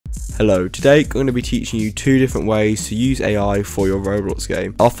Hello, today I'm going to be teaching you two different ways to use AI for your Roblox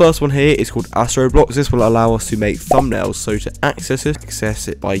game. Our first one here is called Roblox. This will allow us to make thumbnails, so to access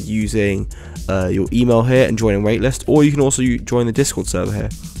it by using your email here and join a waitlist, or you can also join the Discord server here.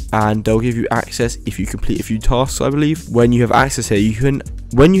 And they'll give you access if you complete a few tasks, I believe. When you have access here,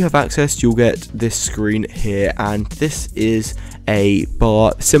 you'll get this screen here, and this is a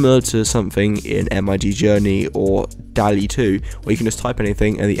bar similar to something in MIG Journey or DALL-E 2, where you can just type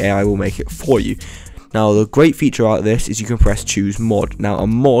anything and the AI will make it for you. Now, the great feature out of this is you can press choose mod. Now, a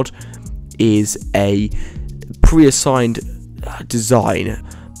mod is a pre-assigned design,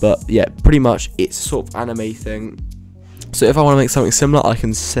 but yeah, pretty much it's sort of anime thing. So if I want to make something similar, I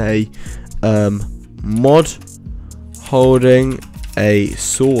can say mod holding a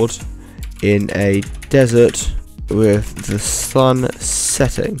sword in a desert with the sun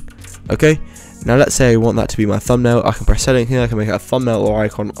setting. Okay, now let's say I want that to be my thumbnail. I can press setting here, I can make it a thumbnail or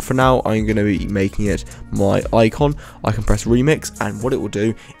icon. For now, I'm going to be making it my icon. I can press remix, and what it will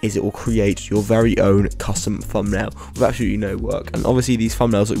do is it will create your very own custom thumbnail with absolutely no work. And obviously these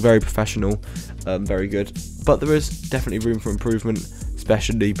thumbnails look very professional, very good, but there is definitely room for improvement,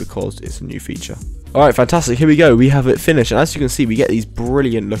 especially because it's a new feature. Alright, fantastic, here we go, we have it finished, and as you can see we get these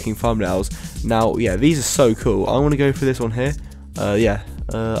brilliant looking thumbnails. Now, yeah, these are so cool. I want to go for this one here. I'm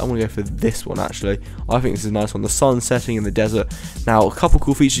going to go for this one actually. I think this is a nice one, the sun setting in the desert. Now, a couple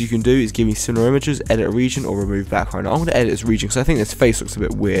cool features you can do is give me similar images, edit a region, or remove background. Now, I'm going to edit this region because I think this face looks a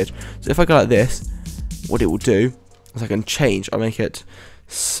bit weird. So if I go like this, what it will do is I can change. I'll make it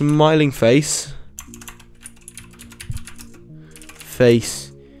smiling face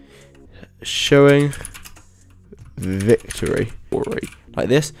showing victory, like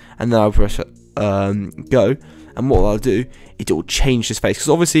this, and then I'll press go, and what I'll do is it will change this face, because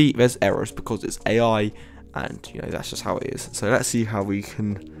obviously there's errors because it's AI, and you know that's just how it is. So let's see how we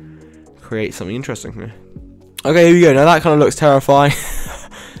can create something interesting here. Okay, here we go. Now that kind of looks terrifying.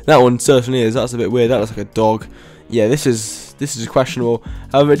 That one certainly is. That's a bit weird. That looks like a dog. Yeah, this is questionable.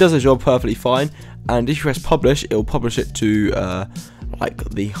 However, it does the job perfectly fine. And if you press publish, it will publish it to like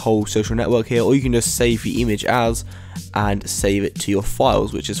the whole social network here, or you can just save the image as and save it to your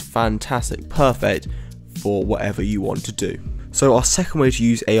files, which is fantastic, perfect for whatever you want to do. So our second way to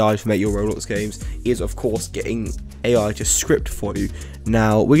use AI to make your Roblox games is, of course, getting AI to script for you.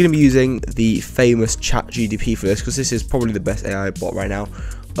 Now, we're going to be using the famous ChatGPT for this, because this is probably the best AI bot right now.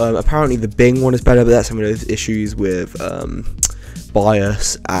 Apparently the Bing one is better, but that's some of those issues with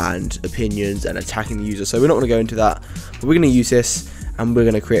bias and opinions and attacking the user, so we're not going to go into that. But we're going to use this and we're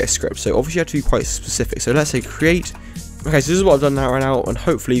going to create a script. So obviously you have to be quite specific. So let's say create. Okay, so this is what I've done now right now, and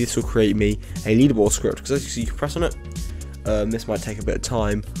hopefully this will create me a leaderboard script, because as you see, you can press on it. This might take a bit of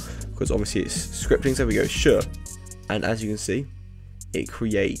time because obviously it's scripting. So we go sure, and as you can see, it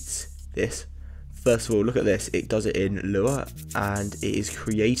creates this. First of all, look at this, it does it in Lua, and it is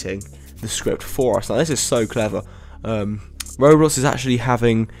creating the script for us. Now this is so clever. Roblox is actually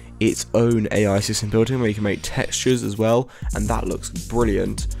having its own AI system built in where you can make textures as well, and that looks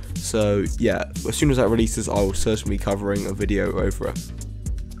brilliant. So yeah, as soon as that releases, I will certainly be covering a video over it.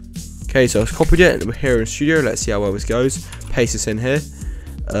 Okay, so I've copied it, and we're here in Studio. Let's see how well this goes. Paste this in here.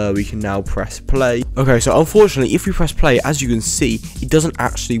 We can now press play. Okay, so unfortunately, if we press play, as you can see, it doesn't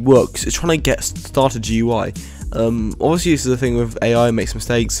actually work, because it's trying to get started GUI. Obviously this is the thing with AI, it makes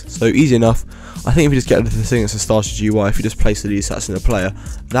mistakes, so easy enough. I think if you just get into the thing that's a started GUI, if you just place the stats in the player,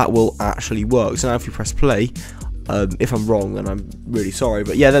 that will actually work. So now if you press play, if I'm wrong, then I'm really sorry,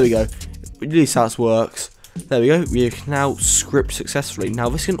 but yeah, there we go. Stats works. There we go, we can now script successfully. Now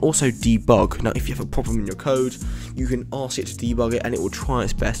this can also debug. Now if you have a problem in your code, you can ask it to debug it and it will try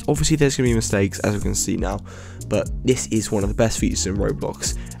its best. Obviously there's going to be mistakes, as we can see now, but this is one of the best features in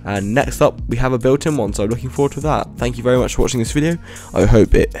Roblox. And next up, we have a built-in one, so I'm looking forward to that. Thank you very much for watching this video. I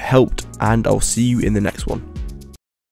hope it helped, and I'll see you in the next one.